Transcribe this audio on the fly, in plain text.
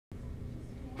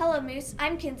Hello, Moose.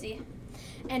 I'm Kinsey.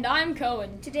 And I'm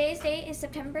Cohen. Today's date is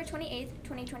September 28th,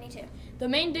 2022. The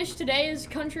main dish today is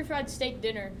country fried steak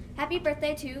dinner. Happy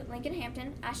birthday to Lincoln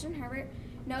Hampton, Ashton Herbert,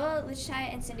 Noah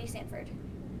Lichtai, and Cindy Sanford.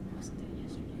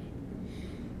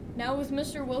 Now with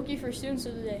Mr. Wilkie for Students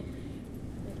of the Day.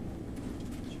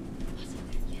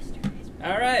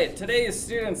 All right, today's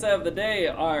students of the day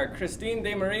are Christine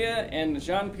De Maria and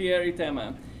Jean-Pierre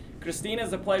Itema. Christine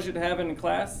is a pleasure to have in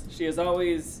class. She is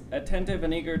always attentive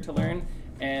and eager to learn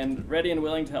and ready and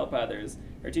willing to help others.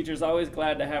 Her teacher is always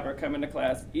glad to have her come into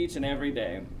class each and every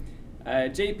day.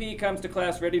 JP comes to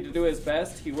class ready to do his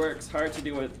best. He works hard to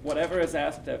do whatever is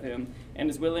asked of him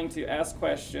and is willing to ask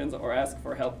questions or ask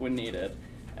for help when needed.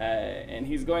 And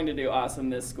he's going to do awesome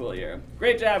this school year.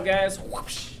 Great job, guys.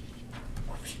 Whoosh.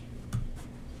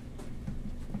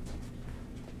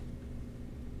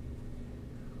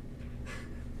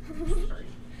 Okay.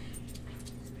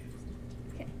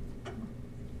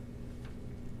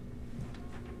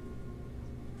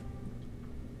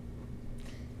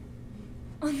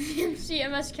 On the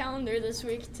MCMS calendar this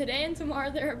week, today and tomorrow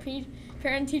there are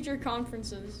parent-teacher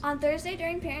conferences. On Thursday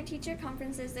during parent-teacher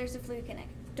conferences, there's a flu clinic.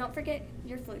 Don't forget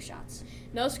your flu shots.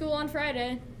 No school on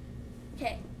Friday.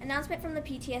 Okay, announcement from the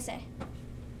PTSA.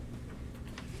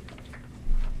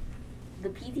 The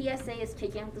PTSA is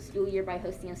kicking off the school year by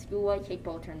hosting a school-wide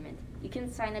kickball tournament. You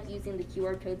can sign up using the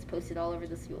QR codes posted all over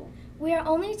the school. We are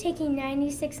only taking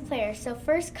 96 players, so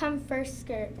first come, first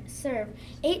serve.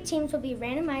 8 teams will be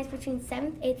randomized between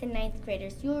 7th, 8th, and 9th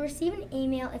graders. You will receive an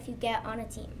email if you get on a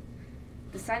team.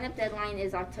 The sign-up deadline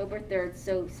is October 3rd,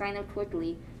 so sign up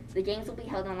quickly. The games will be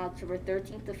held on October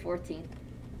 13th to 14th,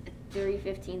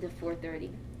 3:15 to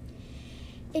 4:30.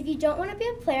 If you don't want to be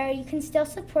a player, you can still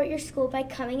support your school by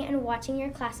coming and watching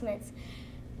your classmates.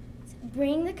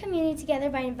 Bring the community together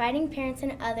by inviting parents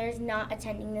and others not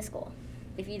attending the school.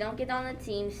 If you don't get on the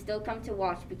team, still come to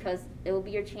watch because it will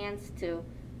be your chance to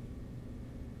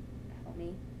help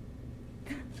me.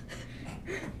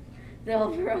 The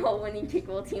overall winning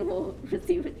kickball team will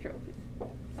receive a trophy.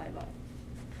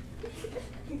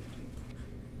 Bye-bye.